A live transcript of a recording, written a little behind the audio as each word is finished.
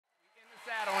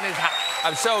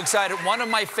I'm so excited. One of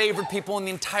my favorite people in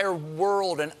the entire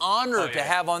world, an honor to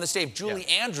have on the stage. Julie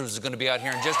Andrews is going to be out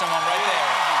here in just a moment right there.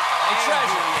 A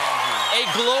treasure. A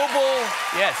global,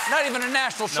 not even a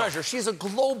national treasure. She's a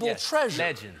global treasure.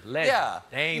 Legend. Yeah.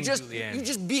 Dame you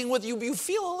just being with you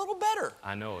feel a little better.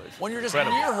 I know it. When you're just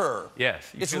incredible. near her. Yes.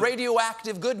 It's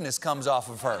radioactive goodness comes off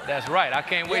of her. That's right. I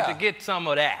can't wait to get some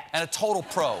of that. And a total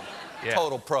pro.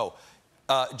 Total pro.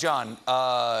 John,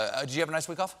 did you have a nice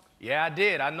week off? Yeah, I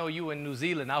did. I know you in New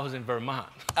Zealand. I was in Vermont.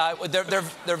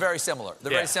 They're very similar.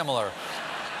 They're very similar.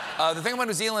 The thing about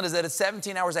New Zealand is that it's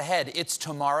 17 hours ahead. It's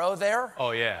tomorrow there.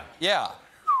 Oh, yeah. Yeah.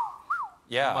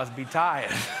 Yeah. You must be tired.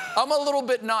 I'm a little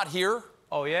bit not here.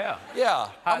 Oh, yeah? Yeah.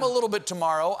 I'm a little bit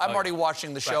tomorrow. I'm already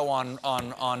watching the show on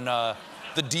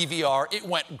the DVR. It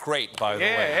went great, by the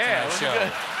way. Yeah, show.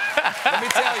 Let me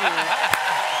tell you,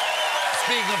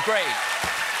 speaking of great,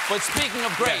 but speaking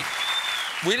of great,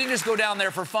 we didn't just go down there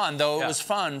for fun, though it was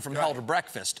fun from hell to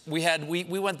breakfast. We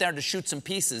went there to shoot some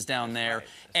pieces down there,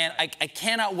 and I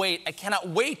cannot wait. I cannot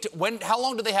wait. How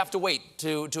long do they have to wait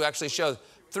to actually show?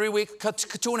 3 weeks,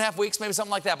 2.5 weeks, maybe something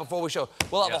like that before we show.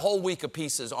 We'll have a whole week of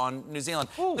pieces on New Zealand.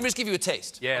 Let me just give you a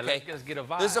taste. Yeah, okay? let's get a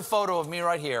vibe. This is a photo of me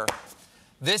right here.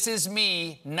 This is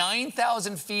me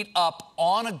 9,000 feet up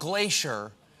on a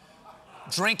glacier,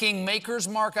 drinking Maker's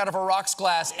Mark out of a rocks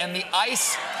glass, and the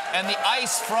ice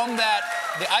from that,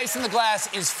 the ice in the glass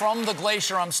is from the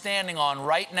glacier I'm standing on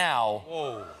right now.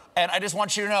 Whoa. And I just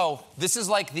want you to know, this is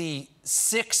like the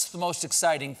 6th most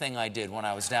exciting thing I did when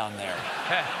I was down there.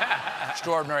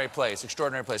 Extraordinary place,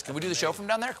 extraordinary place. Can we do the show from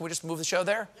down there? Can we just move the show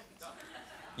there?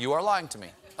 You are lying to me.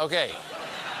 Okay.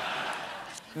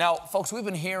 Now, folks, we've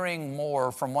been hearing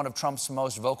more from one of Trump's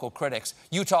most vocal critics,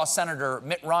 Utah Senator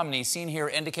Mitt Romney, seen here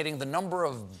indicating the number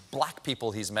of black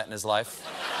people he's met in his life.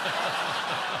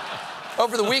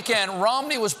 Over the weekend,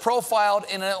 Romney was profiled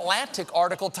in an Atlantic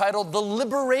article titled The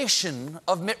Liberation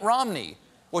of Mitt Romney,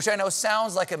 which I know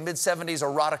sounds like a mid-70s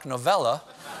erotic novella,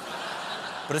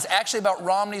 but it's actually about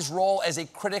Romney's role as a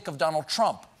critic of Donald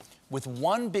Trump, with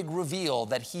one big reveal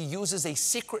that he uses a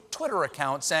secret Twitter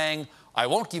account saying, I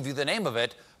won't give you the name of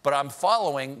it, but I'm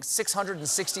following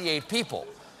 668 people.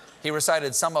 He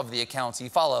recited some of the accounts he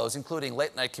follows, including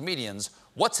late-night comedians.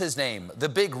 What's his name? The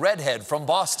big redhead from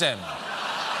Boston.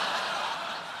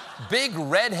 Big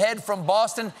redhead from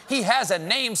Boston? He has a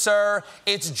name, sir.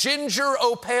 It's Ginger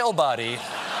O'Palebody.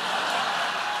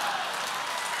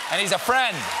 And he's a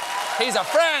friend. He's a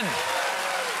friend.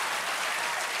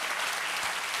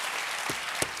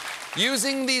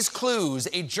 Using these clues,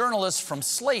 a journalist from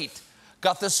Slate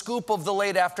got the scoop of the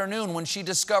late afternoon when she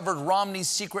discovered Romney's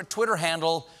secret Twitter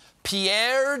handle,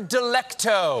 Pierre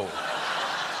Delecto.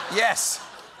 Yes,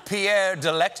 Pierre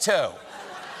Delecto.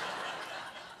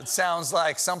 It sounds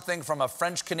like something from a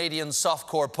French-Canadian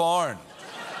softcore porn.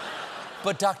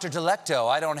 But Dr. Delecto,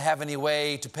 I don't have any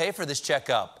way to pay for this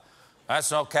checkup.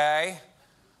 That's okay.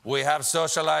 We have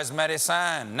socialized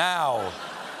medicine. Now,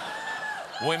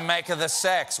 we make the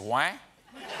sex. What?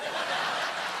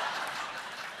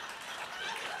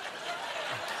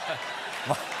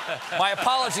 My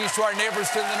apologies to our neighbors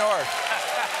to the north.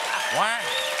 What?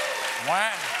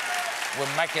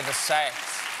 We're making the sex.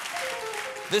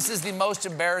 This is the most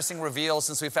embarrassing reveal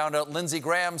since we found out Lindsey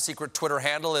Graham's secret Twitter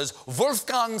handle is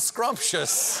Wolfgang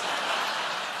Scrumptious.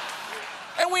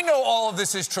 And we know all of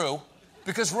this is true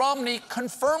because Romney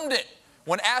confirmed it.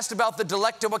 When asked about the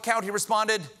Delecto account, he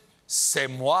responded, C'est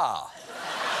moi.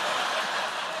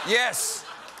 Yes,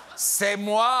 c'est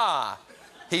moi,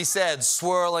 he said,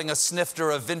 swirling a snifter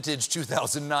of vintage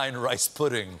 2009 rice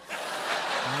pudding.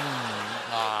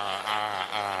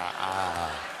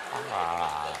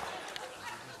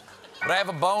 But I have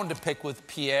a bone to pick with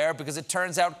Pierre because it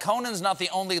turns out Conan's not the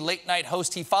only late-night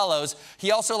host he follows. He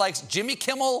also likes Jimmy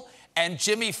Kimmel and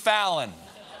Jimmy Fallon.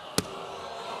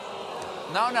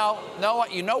 No,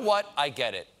 you know what? I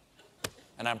get it.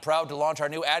 And I'm proud to launch our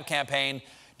new ad campaign,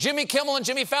 Jimmy Kimmel and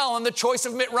Jimmy Fallon, the choice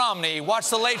of Mitt Romney. Watch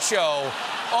The Late Show,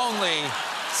 only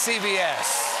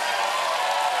CBS.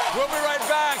 We'll be right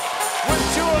back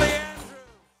with Julie.